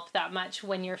really help that much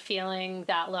when you're feeling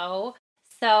that low.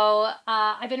 So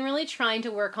I've been really trying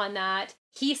to work on that.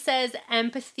 He says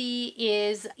empathy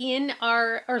is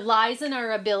lies in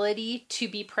our ability to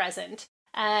be present.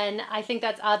 And I think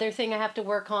that's other thing I have to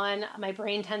work on. My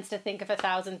brain tends to think of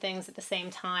 1,000 things at the same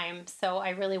time. So I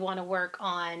really want to work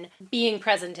on being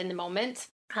present in the moment.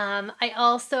 I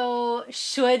also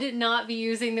should not be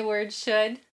using the word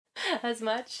should as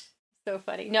much. So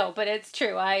funny. No, but it's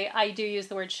true. I do use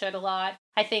the word should a lot.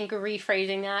 I think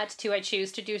rephrasing that to I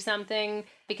choose to do something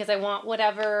because I want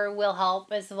whatever will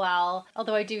help as well.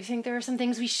 Although I do think there are some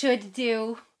things we should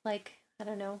do, like, I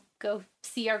don't know, go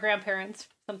see our grandparents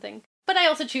or something. But I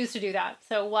also choose to do that.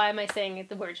 So why am I saying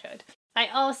the word should? I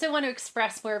also want to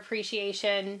express more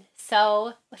appreciation.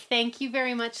 So thank you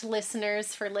very much,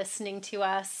 listeners, for listening to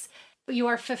us. You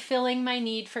are fulfilling my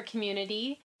need for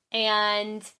community,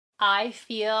 and I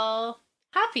feel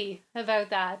happy about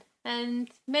that. and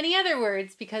many other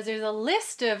words, because there's a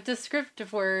list of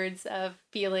descriptive words of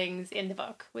feelings in the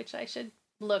book, which I should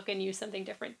look and use something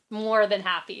different. More than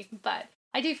happy, but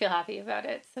I do feel happy about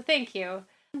it. So thank you.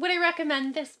 Would I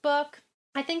recommend this book?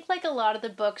 I think like a lot of the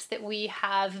books that we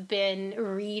have been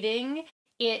reading,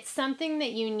 it's something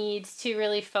that you need to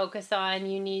really focus on.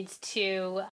 You need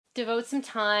to devote some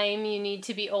time. You need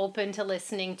to be open to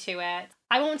listening to it.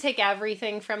 I won't take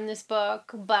everything from this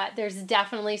book, but there's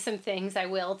definitely some things I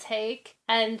will take.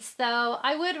 And so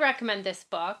I would recommend this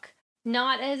book,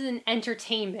 not as an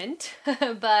entertainment,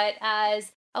 but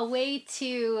as a way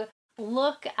to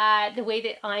look at the way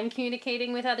that I'm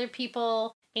communicating with other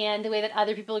people and the way that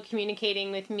other people are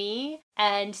communicating with me,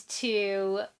 and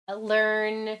to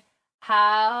learn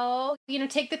how,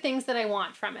 take the things that I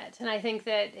want from it. And I think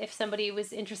that if somebody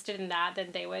was interested in that, then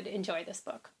they would enjoy this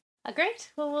book.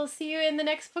 Great. Well, we'll see you in the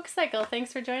next book cycle.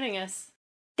 Thanks for joining us.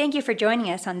 Thank you for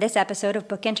joining us on this episode of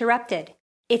Book Interrupted.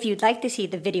 If you'd like to see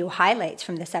the video highlights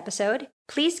from this episode,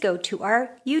 please go to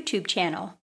our YouTube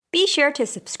channel. Be sure to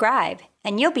subscribe,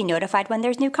 and you'll be notified when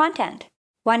there's new content.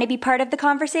 Want to be part of the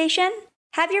conversation?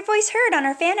 Have your voice heard on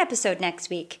our fan episode next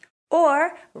week.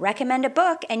 Or recommend a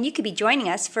book and you could be joining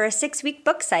us for a 6-week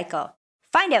book cycle.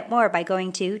 Find out more by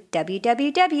going to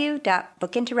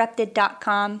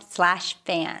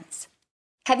www.bookinterrupted.com/fans.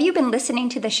 Have you been listening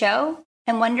to the show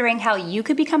and wondering how you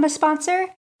could become a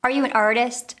sponsor? Are you an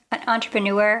artist, an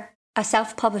entrepreneur, a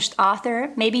self-published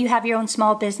author? Maybe you have your own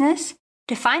small business?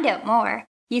 To find out more,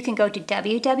 you can go to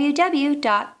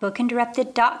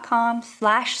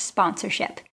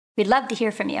www.bookinterrupted.com/sponsorship. We'd love to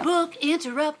hear from you. Book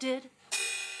Interrupted.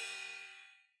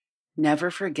 Never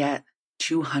forget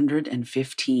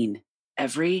 215.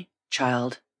 Every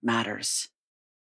child matters.